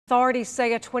Authorities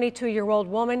say a 22-year-old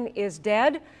woman is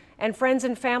dead, and friends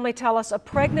and family tell us a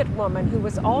pregnant woman who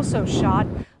was also shot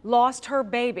lost her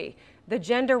baby. The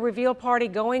gender reveal party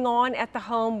going on at the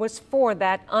home was for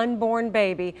that unborn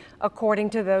baby, according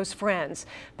to those friends.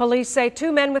 Police say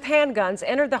two men with handguns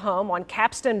entered the home on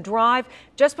Capstan Drive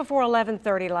just before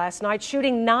 11:30 last night,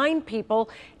 shooting 9 people,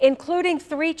 including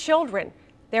 3 children.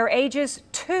 Their ages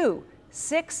 2,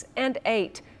 6, and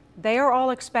 8. They are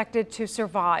all expected to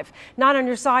survive. 9 on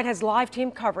Your Side has live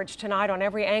team coverage tonight on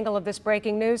every angle of this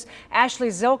breaking news. Ashley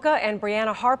Zilka and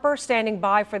Brianna Harper standing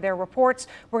by for their reports.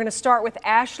 We're going to start with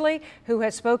Ashley, who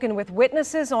has spoken with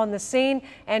witnesses on the scene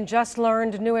and just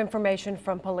learned new information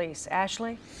from police.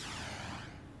 Ashley?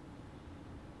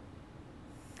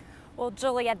 Well,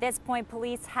 Julie, at this point,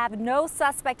 police have no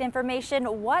suspect information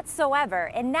whatsoever.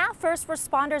 And now first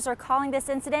responders are calling this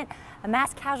incident a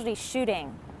mass casualty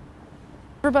shooting.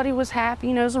 Everybody was happy,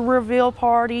 it was a reveal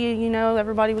party,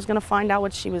 everybody was going to find out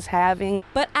what she was having.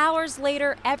 But hours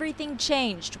later, everything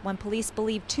changed when police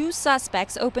believe 2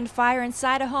 suspects opened fire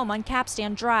inside a home on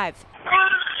Capstan Drive.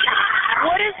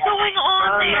 What is going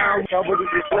on there? Somebody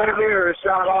just went there and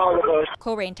shot all of us.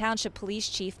 Colerain Township Police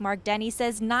Chief Mark Denny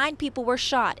says 9 people were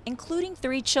shot, including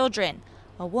 3 children.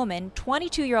 A woman,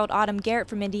 22-year-old Autumn Garrett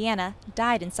from Indiana,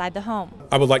 died inside the home.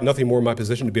 I would like nothing more in my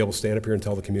position to be able to stand up here and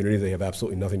tell the community they have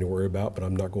absolutely nothing to worry about, but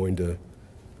I'm not going to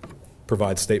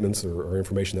provide statements or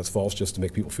information that's false just to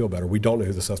make people feel better. We don't know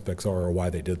who the suspects are or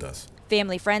why they did this.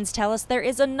 Family friends tell us there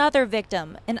is another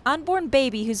victim, an unborn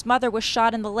baby whose mother was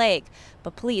shot in the leg,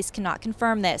 but police cannot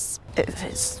confirm this.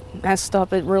 It's messed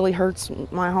up. It really hurts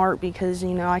my heart because,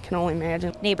 I can only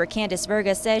imagine. Neighbor Candace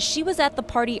Verga says she was at the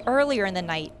party earlier in the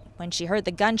night. When she heard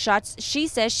the gunshots, she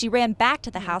says she ran back to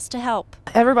the house to help.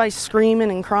 Everybody's screaming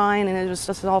and crying, and it was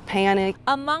just all panic.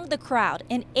 Among the crowd,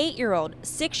 an 8-year-old,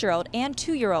 6-year-old, and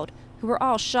 2-year-old who were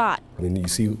all shot. You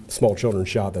see small children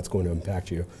shot, that's going to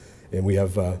impact you. And we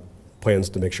have plans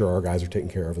to make sure our guys are taken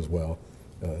care of as well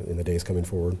in the days coming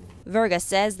forward. Verga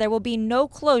says there will be no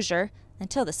closure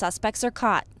until the suspects are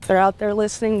caught. If they're out there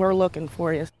listening, we're looking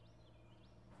for you.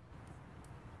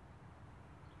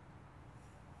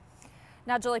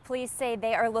 Now, Julie, police say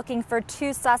they are looking for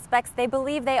 2 suspects. They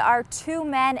believe they are 2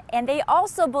 men, and they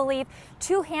also believe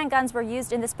 2 handguns were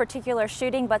used in this particular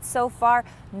shooting, but so far,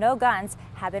 no guns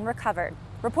have been recovered.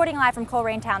 Reporting live from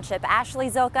Colerain Township, Ashley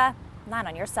Zilka, 9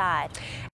 on Your Side.